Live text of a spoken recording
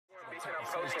Pop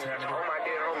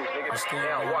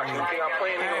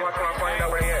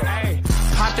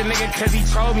the nigga cause he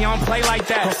trolled me, I don't play like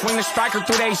that. Swing the striker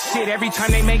through they shit every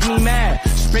time they make me mad.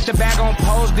 Spit the bag on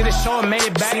pose, did a show and made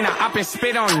it back. Seen I op and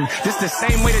spit on you, this the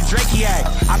same way the Drakey act.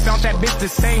 I found that bitch the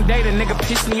same day the nigga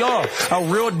pissed me off. A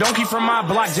real donkey from my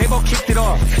block, J-Bo kicked it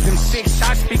off. Them 6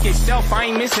 shots speak itself, I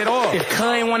ain't miss it all. If Cuz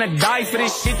ain't wanna die for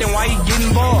this shit, then why he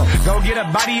getting ball? Go get a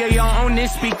body of your own, then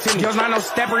speak to me. Girl's not no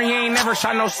stepper, he ain't never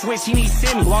shot no switch, he need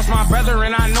semi. Lost my brother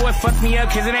and I know it fucked me up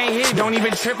cause it ain't his. Don't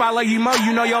even trip, I love you more,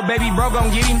 you know your baby bro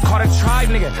gon' get him. Caught a tribe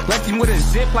nigga, left him with a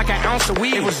zip like an ounce of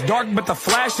weed. It was dark but the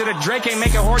flash of the Drake ain't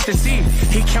make it hard to see.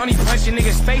 He county punching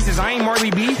niggas faces, I ain't Marley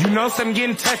B. You know something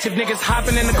getting touched if niggas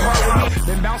hopping in the car with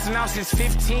me. Been bouncing out since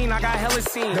 15, I got hella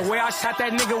scenes. The way I shot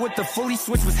that nigga with the fully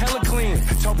switch was hella clean.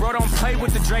 So bro don't play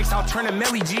with the Drakes, I'll turn to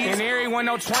Melly G. And everyone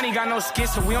no 20 got no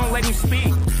skits so we don't let him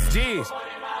speak. Jeez.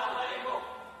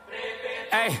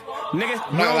 Hey, nigga,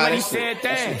 we already said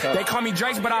that. They call me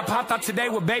Drakes, but I popped out today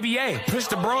with Baby A.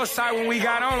 Pushed the bro aside when we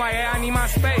got on, like, hey, I need my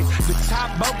space. The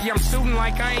top bulky, I'm shooting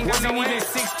like I ain't wasn't even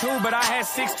 6'2", but I had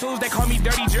 6'2s, they call me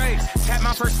Dirty Drakes. Tap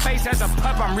my first face as a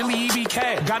pup, I'm really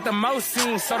EBK. Got the most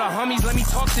scenes, so the homies let me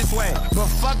talk this way. But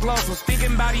fuck Lost, was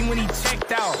thinking about him when he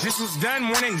checked out. Just was done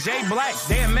more than Jay Black,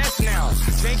 they a mess now.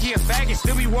 Janky a faggot,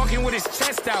 still be walking with his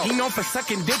chest out. He known for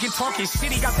sucking dick and talking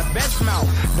shit, he got the best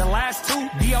mouth. The last two,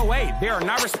 DOA, they are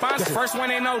not responsive. The first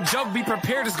one ain't no joke, be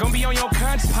prepared, it's gonna be on your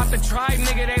conscience. Pop the tribe,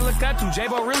 nigga, they look up to.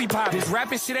 J-Bo really pop. This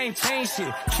rapping shit ain't changed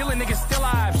shit. Killing niggas still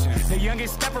an option. The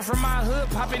youngest stepper from my hood,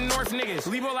 popping North niggas.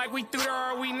 Lebo like we through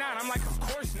there or we not. I'm like, of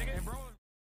course.